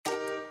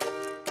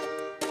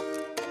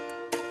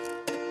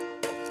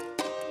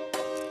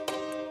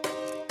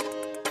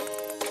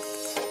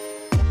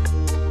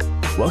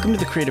Welcome to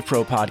the Creative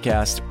Pro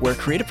Podcast, where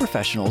creative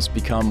professionals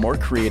become more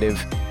creative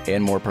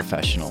and more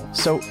professional.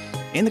 So,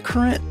 in the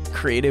current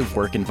creative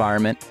work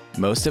environment,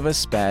 most of us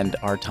spend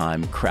our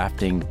time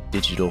crafting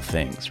digital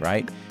things,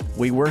 right?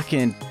 We work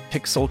in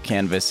pixel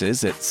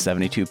canvases at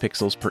 72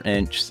 pixels per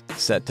inch,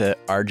 set to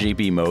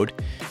RGB mode,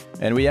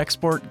 and we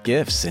export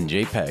GIFs and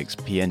JPEGs,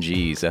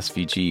 PNGs,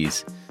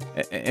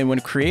 SVGs. And when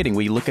creating,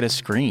 we look at a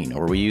screen,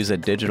 or we use a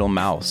digital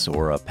mouse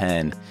or a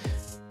pen.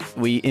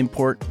 We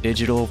import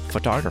digital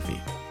photography,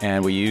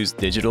 and we use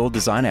digital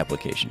design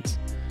applications.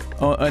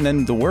 Oh, and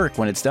then the work,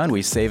 when it's done,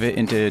 we save it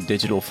into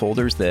digital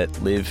folders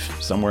that live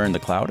somewhere in the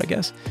cloud, I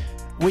guess.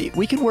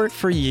 We could work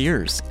for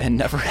years and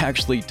never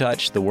actually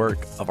touch the work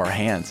of our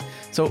hands.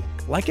 So,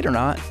 like it or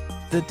not,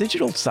 the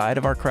digital side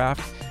of our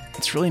craft,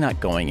 it's really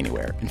not going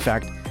anywhere. In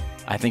fact,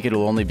 I think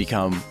it'll only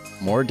become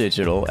more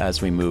digital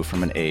as we move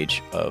from an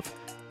age of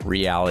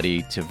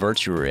reality to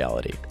virtual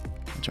reality,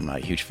 which I'm not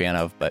a huge fan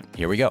of, but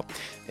here we go.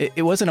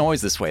 It wasn't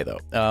always this way,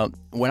 though.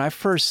 When I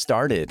first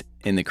started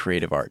in the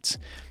creative arts,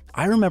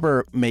 I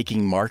remember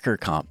making marker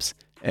comps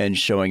and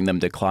showing them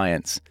to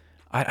clients.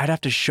 I'd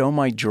have to show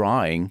my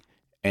drawing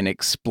and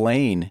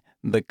explain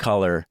the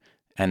color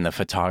and the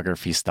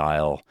photography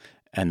style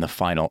and the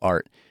final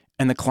art.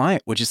 And the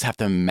client would just have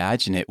to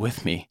imagine it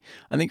with me.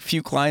 I think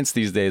few clients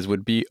these days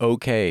would be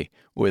okay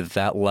with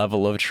that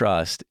level of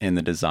trust in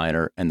the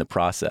designer and the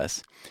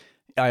process.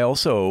 I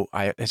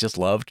just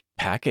loved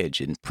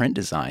package and print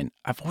design.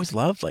 I've always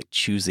loved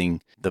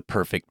choosing the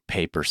perfect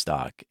paper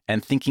stock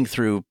and thinking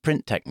through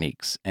print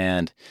techniques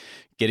and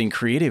getting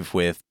creative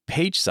with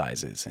page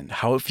sizes and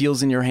how it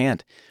feels in your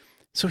hand.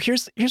 So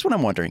here's what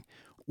I'm wondering.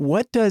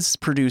 What does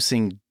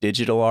producing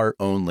digital art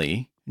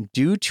only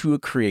do to a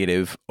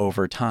creative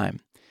over time?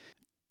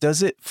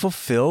 Does it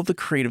fulfill the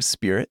creative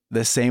spirit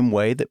the same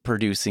way that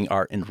producing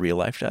art in real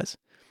life does?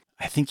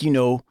 I think you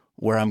know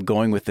where I'm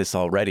going with this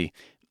already.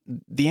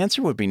 The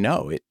answer would be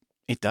no,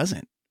 it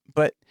doesn't.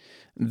 But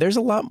there's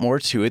a lot more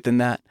to it than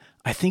that.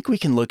 I think we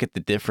can look at the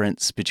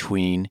difference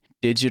between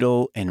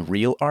digital and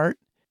real art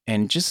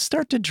and just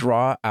start to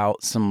draw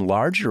out some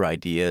larger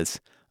ideas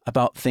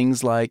about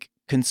things like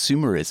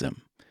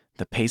consumerism,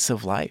 the pace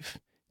of life,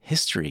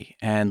 history,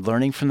 and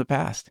learning from the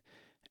past,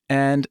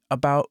 and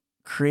about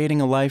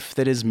creating a life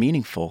that is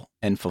meaningful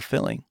and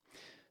fulfilling.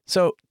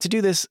 So to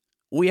do this,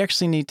 we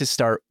actually need to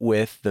start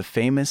with the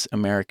famous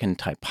American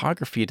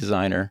typography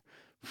designer,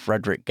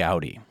 Frederick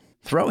Goudy.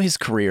 Throughout his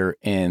career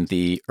in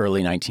the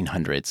early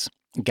 1900s,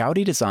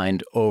 Goudy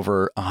designed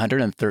over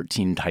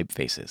 113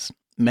 typefaces.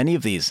 Many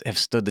of these have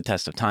stood the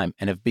test of time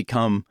and have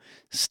become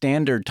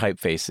standard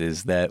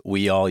typefaces that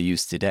we all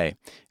use today.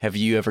 Have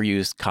you ever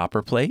used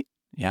copperplate?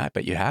 Yeah, I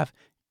bet you have.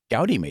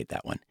 Goudy made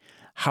that one.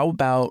 How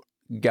about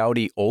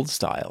Goudy Old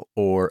Style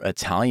or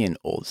Italian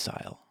Old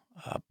Style,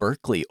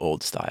 Berkeley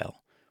Old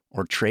Style,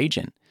 or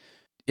Trajan?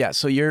 Yeah,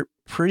 so you're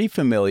pretty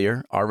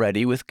familiar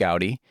already with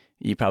Goudy.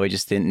 You probably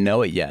just didn't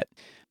know it yet.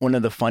 One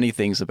of the funny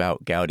things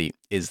about Goudy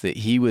is that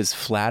he was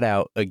flat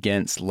out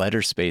against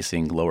letter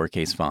spacing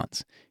lowercase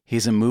fonts.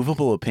 His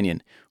immovable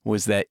opinion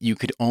was that you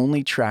could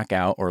only track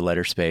out or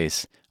letter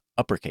space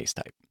uppercase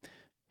type.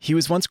 He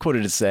was once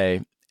quoted to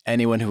say,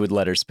 anyone who would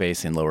letter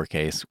space in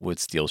lowercase would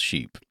steal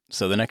sheep.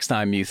 So the next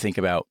time you think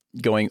about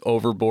going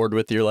overboard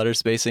with your letter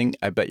spacing,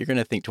 I bet you're going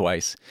to think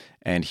twice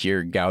and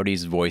hear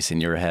Goudy's voice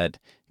in your head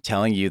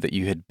telling you that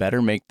you had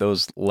better make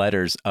those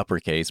letters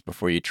uppercase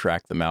before you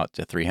track them out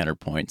to 300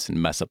 points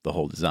and mess up the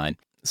whole design.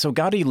 So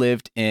Goudy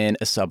lived in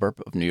a suburb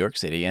of New York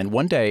City, and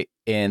one day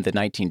in the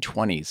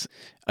 1920s,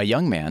 a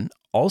young man,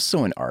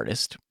 also an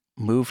artist,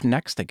 moved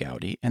next to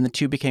Goudy, and the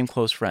two became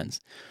close friends.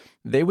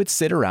 They would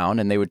sit around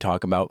and they would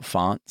talk about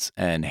fonts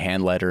and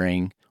hand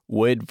lettering,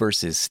 wood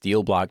versus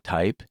steel block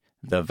type,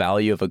 the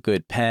value of a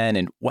good pen,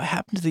 and what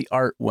happened to the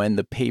art when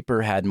the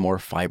paper had more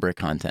fiber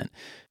content.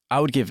 I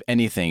would give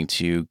anything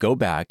to go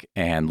back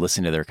and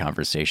listen to their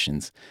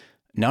conversations,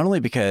 not only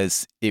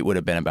because it would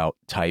have been about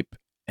type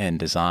and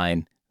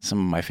design, some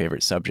of my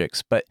favorite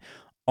subjects, but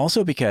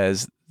also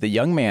because the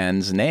young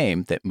man's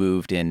name that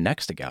moved in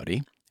next to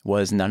Goudy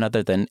was none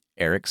other than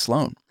Eric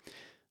Sloane.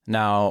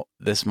 Now,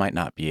 this might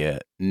not be a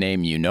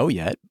name you know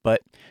yet,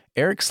 but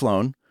Eric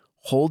Sloane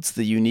holds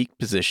the unique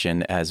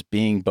position as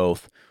being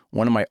both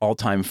one of my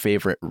all-time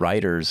favorite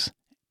writers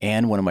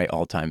and one of my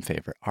all-time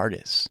favorite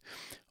artists.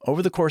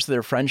 Over the course of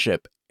their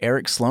friendship,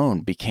 Eric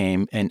Sloane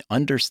became an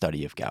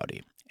understudy of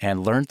Goudy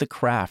and learned the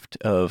craft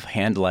of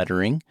hand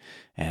lettering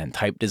and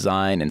type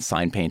design and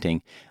sign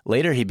painting.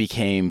 Later, he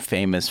became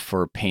famous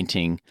for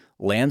painting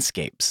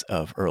landscapes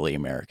of early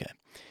America.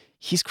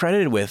 He's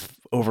credited with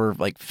over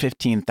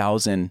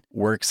 15,000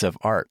 works of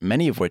art,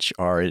 many of which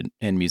are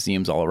in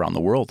museums all around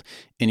the world,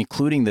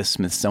 including the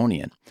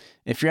Smithsonian.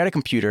 If you're at a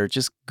computer,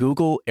 just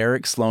Google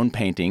Eric Sloane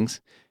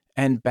paintings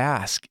and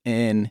bask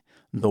in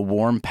the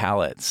warm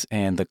palettes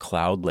and the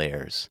cloud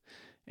layers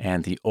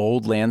and the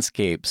old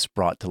landscapes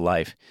brought to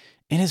life.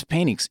 In his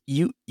paintings,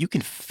 you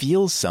can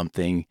feel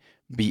something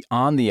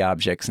beyond the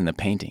objects in the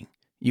painting.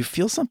 You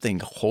feel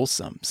something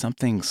wholesome,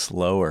 something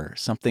slower,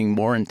 something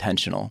more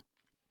intentional.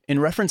 In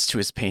reference to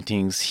his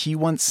paintings, he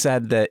once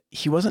said that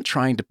he wasn't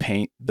trying to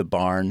paint the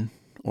barn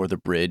or the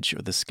bridge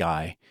or the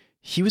sky.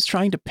 He was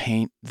trying to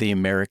paint the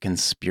American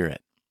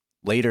spirit.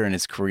 Later in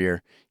his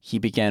career, he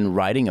began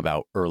writing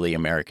about early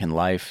American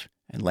life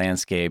and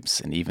landscapes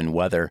and even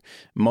weather.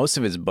 Most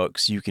of his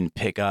books you can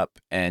pick up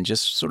and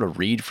just sort of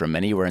read from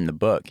anywhere in the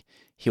book.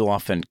 He'll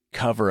often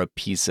cover a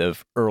piece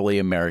of early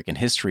American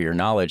history or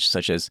knowledge,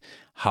 such as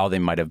how they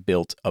might have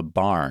built a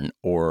barn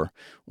or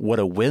what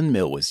a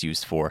windmill was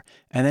used for.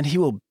 And then he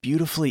will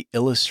beautifully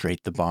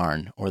illustrate the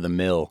barn or the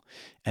mill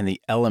and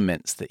the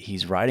elements that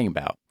he's writing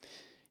about.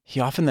 He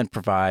often then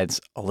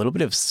provides a little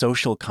bit of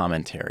social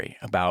commentary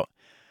about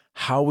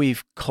how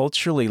we've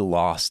culturally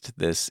lost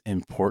this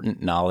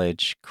important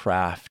knowledge,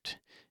 craft,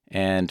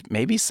 and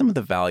maybe some of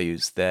the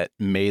values that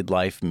made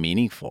life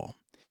meaningful.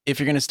 If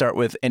you're going to start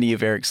with any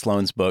of Eric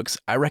Sloane's books,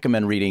 I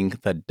recommend reading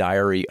The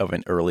Diary of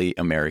an Early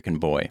American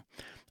Boy.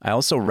 I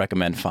also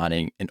recommend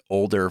finding an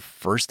older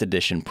first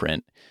edition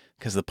print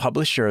because the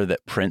publisher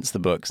that prints the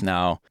books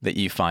now that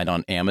you find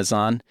on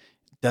Amazon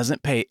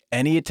doesn't pay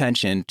any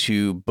attention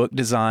to book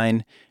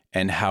design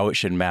and how it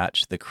should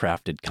match the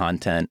crafted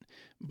content.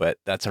 But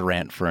that's a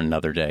rant for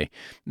another day.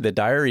 The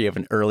Diary of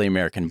an Early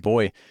American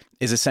Boy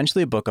is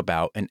essentially a book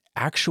about an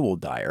actual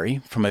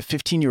diary from a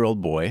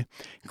 15-year-old boy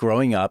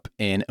growing up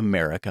in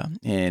America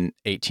in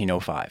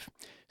 1805.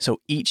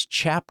 So each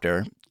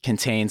chapter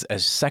contains a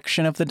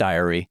section of the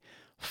diary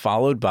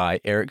followed by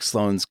Eric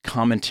Sloane's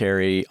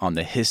commentary on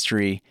the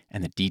history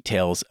and the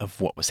details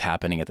of what was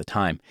happening at the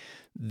time.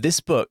 This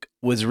book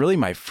was really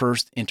my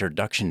first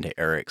introduction to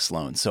Eric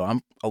Sloane, so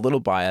I'm a little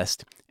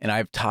biased, and I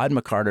have Todd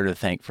McCarter to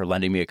thank for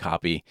lending me a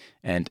copy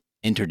and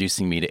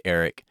introducing me to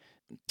Eric.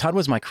 Todd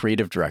was my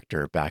creative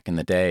director back in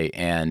the day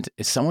and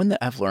is someone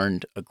that I've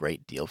learned a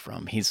great deal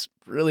from. He's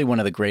really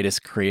one of the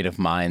greatest creative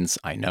minds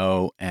I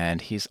know,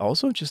 and he's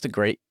also just a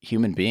great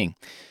human being.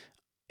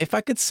 If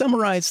I could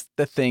summarize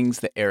the things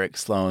that Eric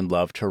Sloane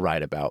loved to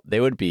write about, they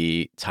would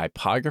be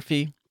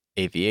typography,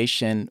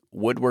 aviation,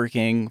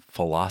 woodworking,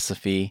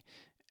 philosophy,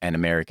 and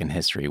American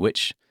history,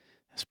 which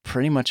is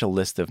pretty much a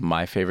list of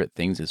my favorite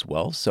things as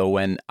well. So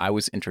when I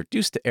was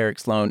introduced to Eric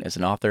Sloane as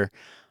an author,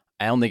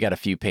 I only got a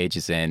few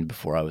pages in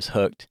before I was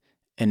hooked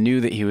and knew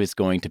that he was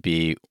going to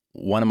be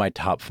one of my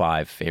top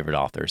 5 favorite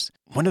authors.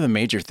 One of the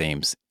major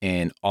themes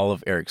in all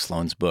of Eric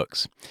Sloane's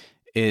books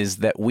is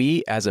that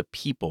we as a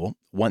people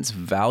once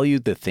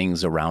valued the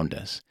things around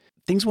us.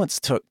 Things once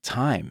took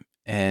time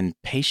and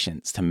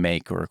patience to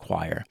make or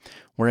acquire,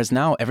 whereas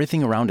now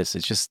everything around us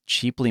is just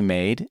cheaply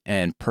made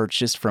and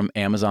purchased from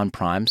Amazon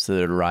Prime so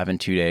that it arrive in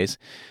 2 days.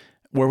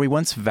 Where we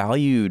once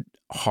valued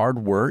hard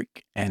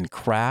work and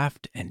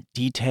craft and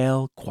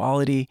detail,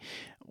 quality,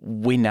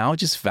 we now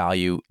just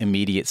value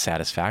immediate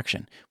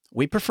satisfaction.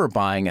 We prefer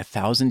buying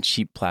 1,000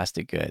 cheap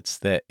plastic goods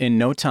that in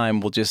no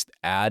time will just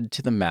add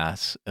to the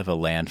mass of a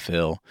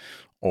landfill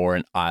or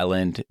an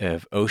island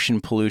of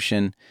ocean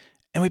pollution.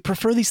 And we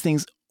prefer these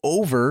things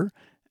over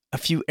a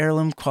few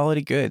heirloom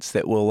quality goods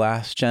that will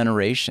last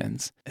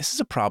generations. This is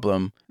a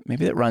problem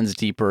maybe that runs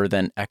deeper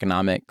than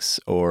economics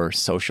or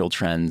social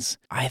trends.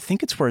 I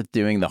think it's worth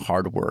doing the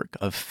hard work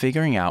of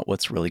figuring out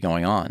what's really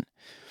going on.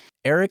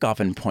 Eric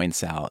often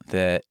points out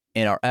that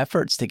in our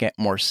efforts to get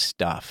more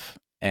stuff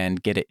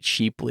and get it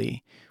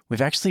cheaply, we've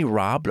actually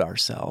robbed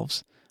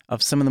ourselves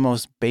of some of the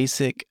most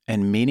basic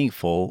and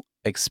meaningful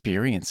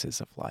experiences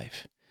of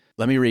life.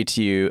 Let me read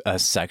to you a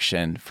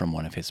section from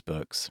one of his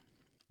books.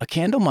 A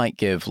candle might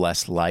give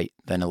less light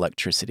than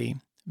electricity,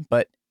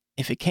 but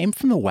if it came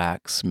from the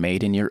wax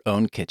made in your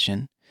own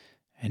kitchen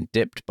and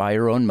dipped by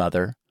your own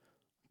mother,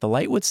 the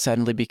light would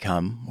suddenly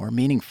become more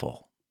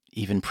meaningful,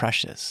 even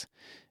precious.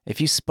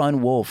 If you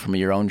spun wool from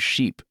your own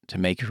sheep to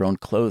make your own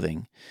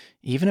clothing,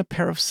 even a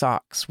pair of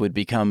socks would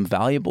become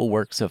valuable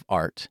works of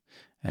art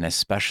and a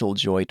special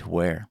joy to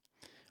wear.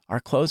 Our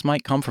clothes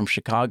might come from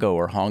Chicago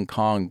or Hong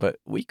Kong, but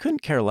we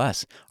couldn't care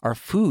less. Our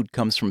food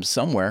comes from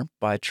somewhere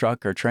by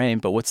truck or train,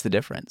 but what's the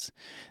difference?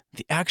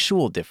 The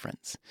actual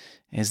difference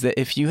is that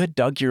if you had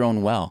dug your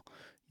own well,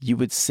 you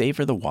would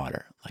savor the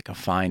water like a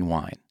fine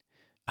wine.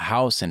 A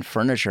house and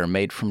furniture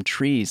made from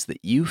trees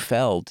that you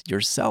felled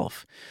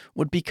yourself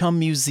would become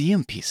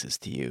museum pieces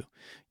to you.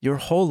 Your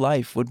whole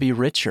life would be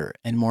richer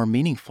and more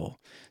meaningful.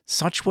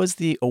 Such was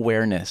the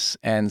awareness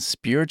and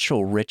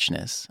spiritual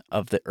richness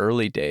of the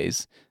early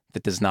days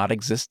that does not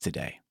exist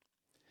today.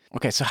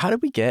 Okay, so how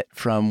did we get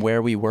from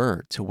where we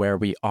were to where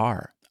we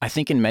are? I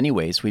think in many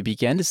ways we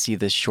began to see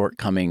the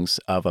shortcomings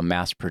of a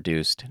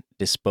mass-produced,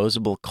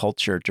 disposable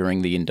culture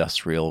during the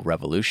Industrial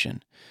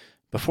Revolution.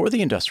 Before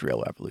the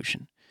Industrial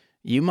Revolution,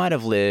 you might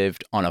have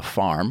lived on a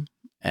farm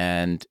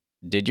and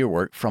did your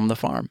work from the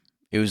farm.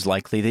 It was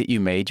likely that you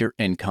made your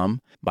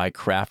income by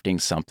crafting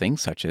something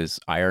such as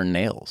iron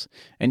nails.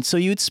 And so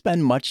you'd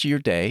spend much of your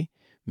day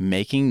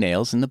making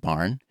nails in the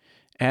barn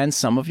and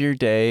some of your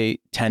day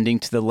tending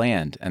to the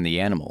land and the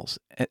animals.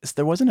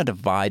 There wasn't a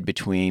divide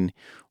between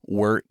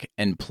work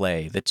and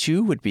play. The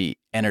two would be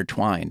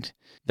intertwined.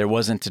 There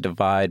wasn't a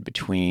divide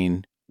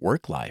between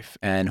work life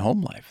and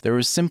home life. There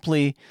was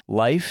simply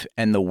life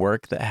and the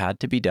work that had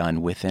to be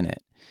done within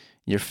it.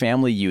 Your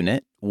family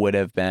unit would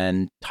have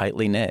been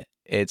tightly knit.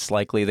 It's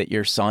likely that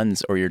your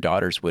sons or your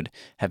daughters would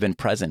have been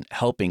present,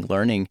 helping,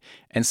 learning,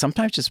 and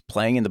sometimes just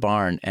playing in the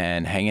barn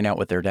and hanging out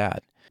with their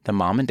dad. The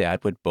mom and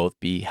dad would both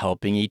be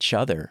helping each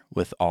other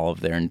with all of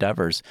their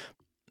endeavors.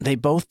 They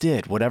both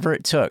did whatever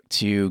it took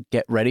to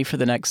get ready for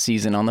the next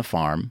season on the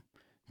farm,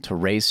 to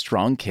raise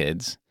strong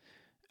kids,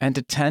 and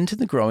to tend to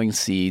the growing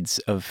seeds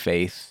of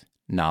faith,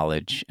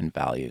 knowledge, and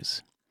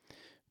values.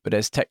 But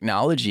as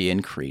technology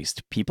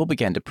increased, people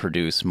began to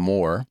produce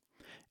more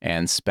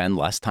and spend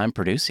less time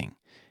producing.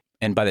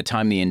 And by the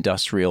time the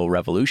Industrial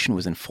Revolution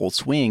was in full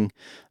swing,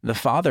 the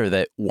father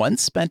that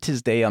once spent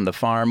his day on the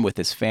farm with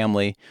his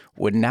family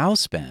would now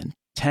spend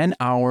 10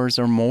 hours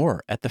or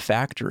more at the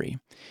factory.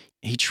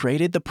 He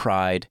traded the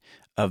pride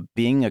of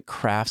being a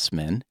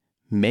craftsman,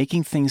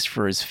 making things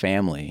for his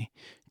family,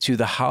 to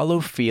the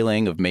hollow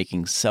feeling of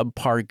making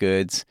subpar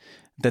goods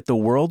that the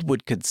world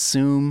would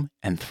consume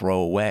and throw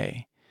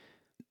away.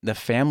 The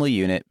family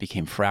unit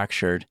became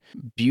fractured.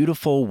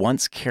 Beautiful,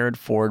 once cared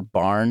for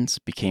barns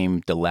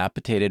became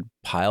dilapidated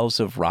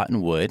piles of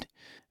rotten wood,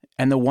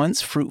 and the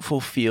once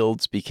fruitful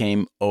fields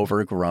became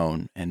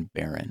overgrown and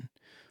barren.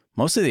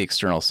 Most of the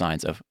external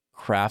signs of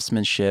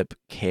craftsmanship,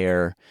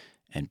 care,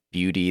 and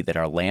beauty that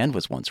our land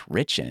was once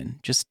rich in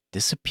just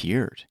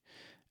disappeared.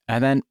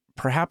 And then,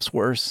 perhaps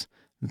worse,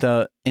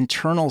 the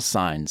internal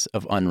signs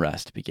of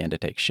unrest began to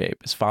take shape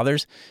as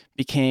fathers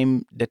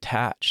became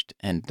detached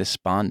and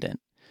despondent.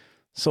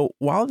 So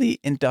while the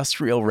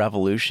Industrial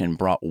Revolution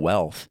brought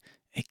wealth,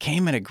 it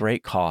came at a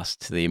great cost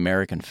to the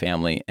American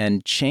family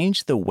and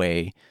changed the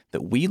way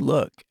that we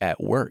look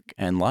at work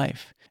and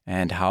life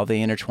and how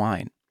they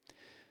intertwine.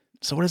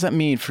 So what does that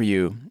mean for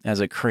you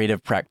as a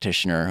creative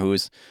practitioner who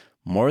is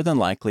more than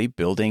likely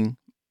building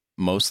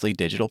mostly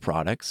digital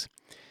products?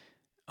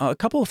 A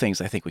couple of things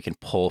I think we can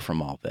pull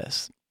from all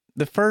this.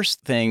 The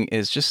first thing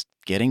is just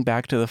getting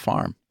back to the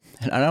farm.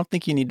 And I don't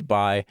think you need to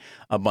buy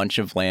a bunch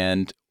of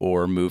land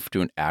or move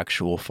to an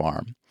actual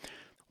farm.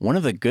 One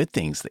of the good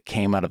things that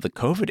came out of the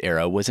COVID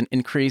era was an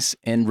increase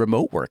in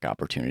remote work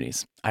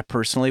opportunities. I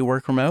personally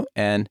work remote,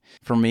 and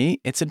for me,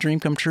 it's a dream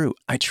come true.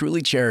 I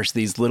truly cherish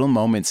these little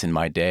moments in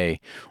my day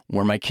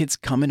where my kids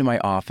come into my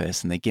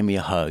office and they give me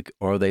a hug,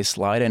 or they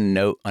slide a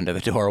note under the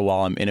door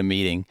while I'm in a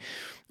meeting.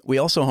 We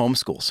also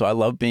homeschool, so I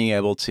love being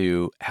able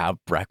to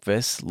have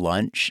breakfast,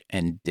 lunch,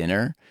 and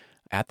dinner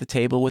at the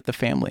table with the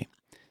family.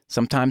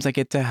 Sometimes I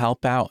get to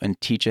help out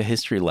and teach a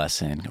history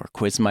lesson or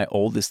quiz my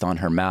oldest on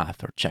her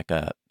math or check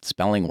a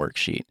spelling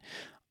worksheet.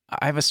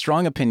 I have a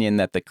strong opinion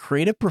that the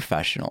creative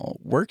professional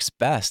works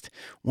best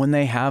when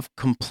they have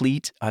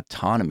complete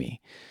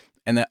autonomy.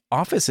 And that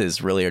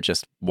offices really are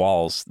just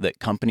walls that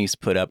companies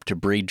put up to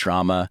breed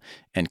drama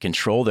and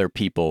control their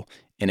people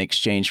in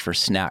exchange for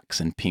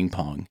snacks and ping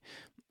pong.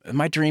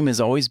 My dream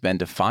has always been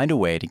to find a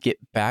way to get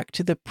back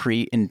to the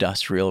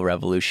pre-industrial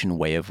revolution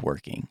way of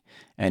working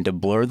and to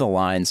blur the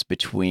lines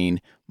between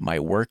my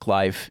work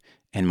life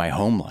and my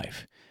home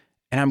life.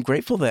 And I'm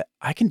grateful that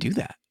I can do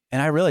that.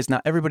 And I realize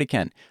not everybody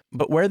can,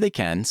 but where they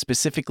can,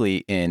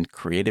 specifically in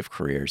creative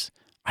careers,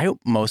 I hope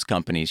most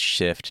companies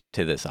shift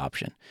to this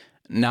option.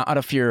 Not out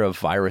of fear of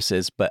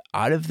viruses, but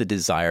out of the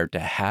desire to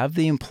have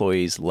the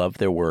employees love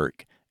their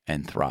work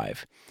and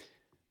thrive.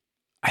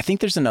 I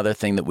think there's another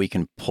thing that we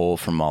can pull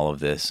from all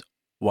of this.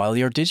 While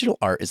your digital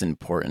art is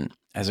important,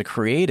 as a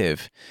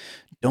creative,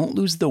 don't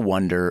lose the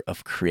wonder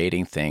of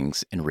creating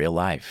things in real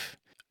life.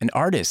 An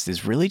artist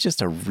is really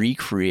just a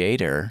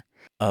recreator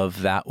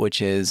of that which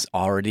has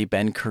already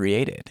been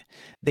created.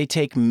 They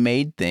take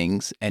made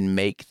things and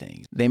make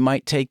things. They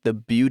might take the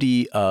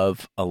beauty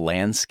of a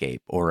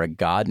landscape or a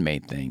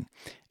God-made thing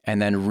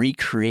and then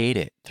recreate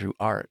it through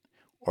art.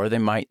 Or they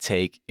might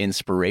take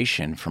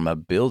inspiration from a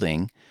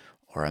building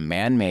or a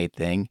man-made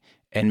thing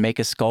and make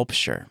a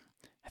sculpture.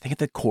 I think at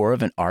the core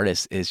of an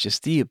artist is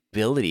just the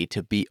ability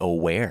to be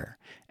aware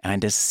and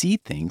to see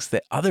things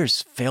that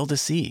others fail to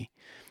see.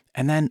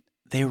 And then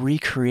they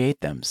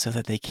recreate them so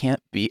that they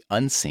can't be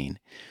unseen.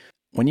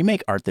 When you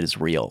make art that is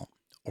real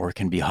or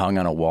can be hung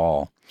on a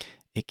wall,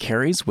 it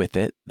carries with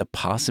it the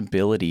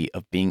possibility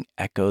of being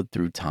echoed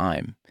through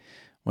time.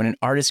 When an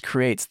artist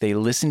creates, they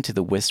listen to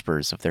the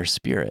whispers of their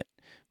spirit.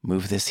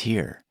 Move this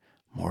here,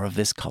 more of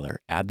this color,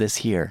 add this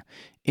here.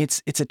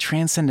 It's a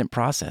transcendent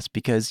process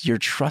because you're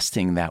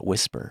trusting that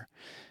whisper.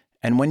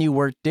 And when you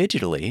work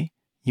digitally,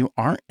 you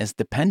aren't as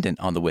dependent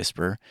on the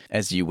whisper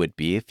as you would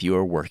be if you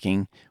were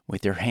working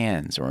with your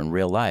hands or in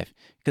real life.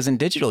 Because in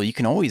digital, you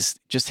can always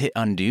just hit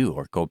undo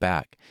or go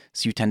back.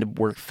 So you tend to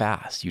work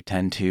fast. You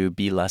tend to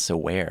be less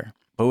aware.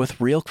 But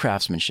with real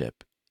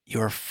craftsmanship,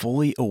 you are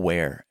fully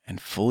aware and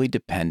fully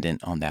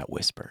dependent on that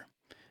whisper.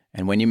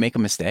 And when you make a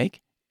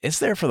mistake, it's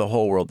there for the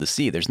whole world to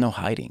see. There's no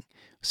hiding.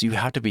 So you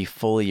have to be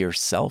fully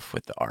yourself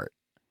with the art.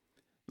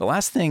 The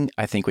last thing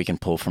I think we can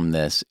pull from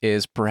this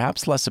is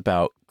perhaps less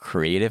about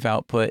creative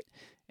output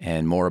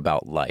and more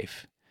about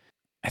life.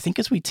 I think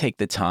as we take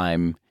the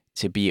time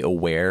to be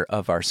aware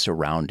of our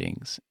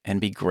surroundings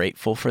and be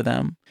grateful for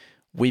them,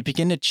 we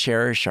begin to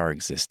cherish our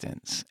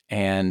existence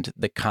and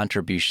the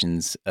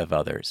contributions of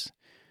others.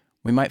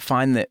 We might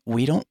find that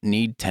we don't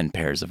need 10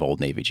 pairs of Old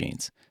Navy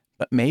jeans,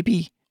 but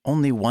maybe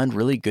only one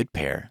really good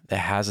pair that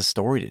has a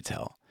story to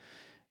tell.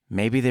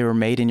 Maybe they were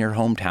made in your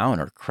hometown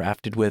or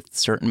crafted with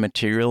certain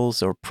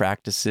materials or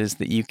practices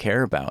that you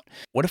care about.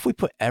 What if we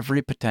put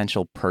every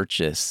potential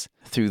purchase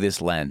through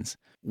this lens?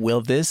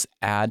 Will this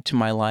add to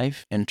my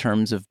life in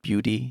terms of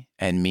beauty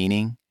and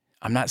meaning?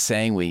 I'm not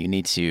saying we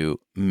need to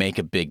make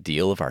a big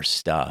deal of our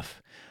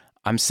stuff.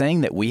 I'm saying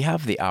that we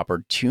have the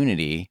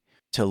opportunity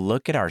to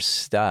look at our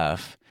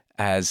stuff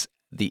as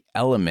the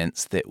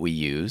elements that we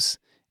use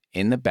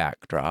in the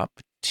backdrop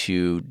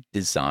to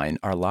design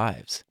our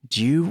lives.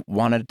 Do you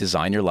want to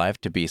design your life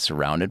to be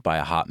surrounded by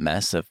a hot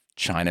mess of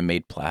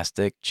China-made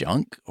plastic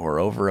junk or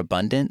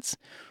overabundance?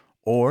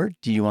 Or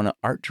do you want to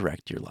art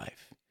direct your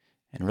life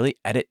and really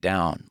edit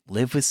down,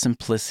 live with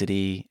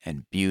simplicity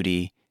and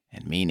beauty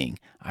and meaning?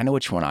 I know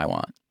which one I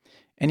want.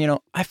 And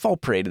I fall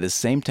prey to the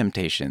same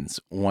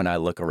temptations when I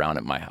look around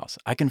at my house.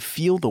 I can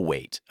feel the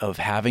weight of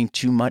having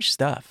too much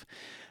stuff.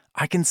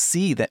 I can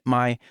see that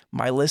my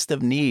list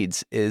of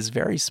needs is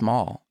very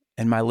small.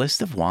 And my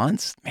list of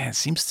wants,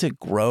 seems to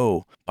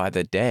grow by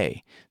the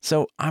day.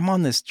 So I'm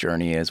on this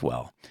journey as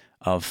well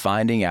of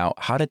finding out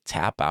how to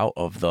tap out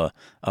of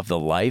the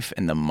life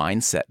and the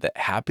mindset that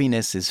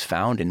happiness is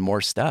found in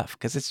more stuff,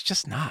 because it's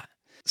just not.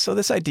 So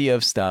this idea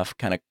of stuff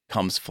kind of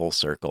comes full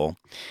circle.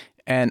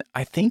 And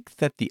I think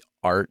that the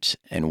art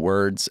and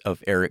words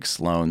of Eric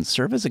Sloan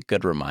serve as a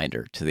good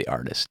reminder to the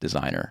artist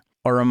designer,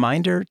 a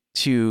reminder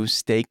to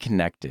stay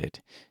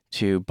connected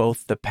to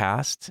both the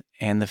past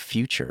and the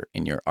future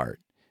in your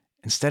art.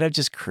 Instead of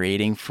just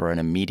creating for an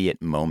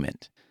immediate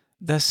moment,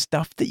 the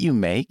stuff that you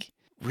make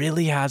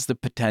really has the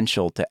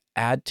potential to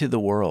add to the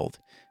world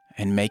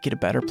and make it a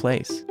better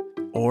place.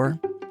 Or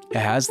it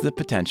has the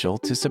potential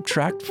to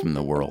subtract from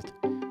the world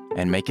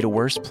and make it a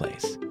worse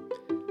place.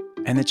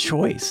 And the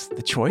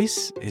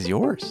choice is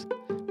yours.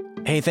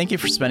 Hey, thank you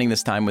for spending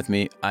this time with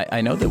me. I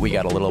know that we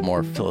got a little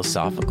more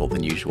philosophical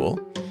than usual,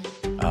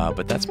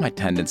 but that's my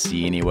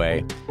tendency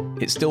anyway.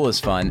 It still was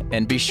fun.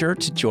 And be sure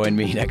to join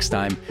me next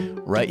time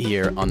right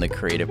here on the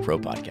Creative Pro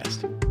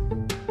Podcast.